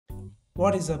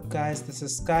What is up guys, this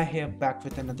is Sky here back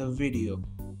with another video.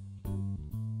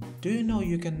 Do you know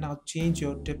you can now change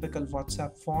your typical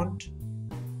WhatsApp font?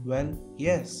 Well,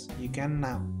 yes, you can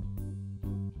now.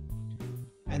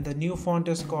 And the new font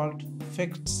is called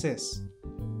Fixedsys.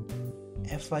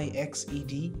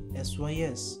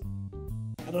 Fixedsys.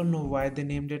 I don't know why they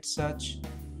named it such.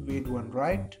 Weird one,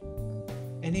 right?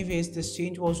 Anyways, this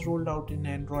change was rolled out in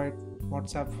Android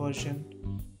WhatsApp version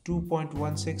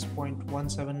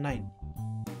 2.16.179.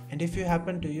 And if you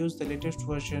happen to use the latest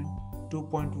version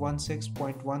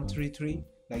 2.16.133,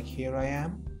 like here I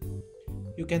am,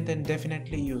 you can then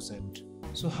definitely use it.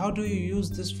 So how do you use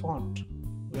this font?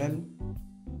 Well,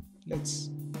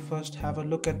 let's first have a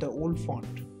look at the old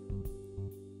font.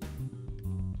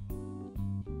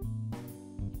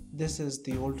 This is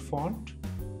the old font.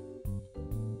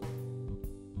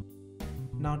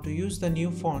 Now to use the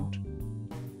new font,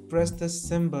 press this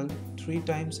symbol 3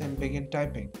 times and begin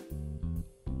typing.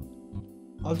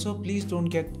 Also, please don't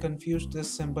get confused this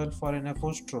symbol for an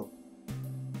apostrophe.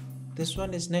 This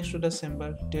one is next to the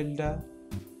symbol tilde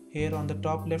here on the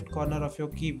top left corner of your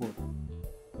keyboard.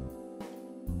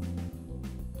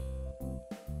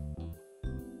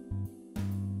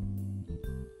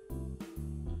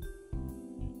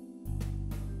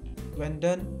 When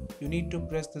done, you need to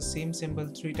press the same symbol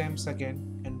 3 times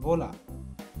again and voila!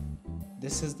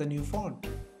 This is the new font.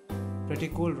 Pretty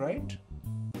cool, right?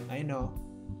 I know.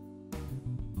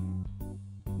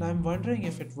 Now I'm wondering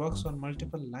if it works on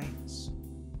multiple lines.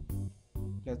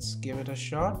 Let's give it a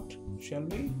shot, shall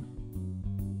we?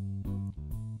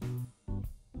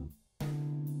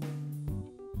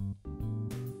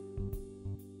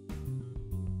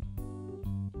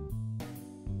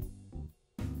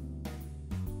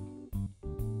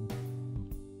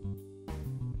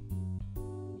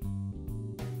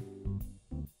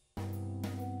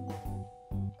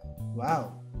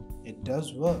 Wow, it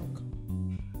does work.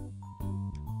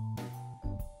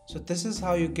 So this is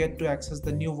how you get to access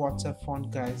the new WhatsApp font,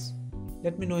 guys.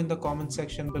 Let me know in the comment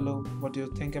section below what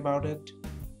you think about it.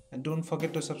 And don't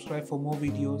forget to subscribe for more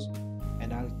videos,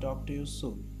 and I'll talk to you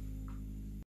soon.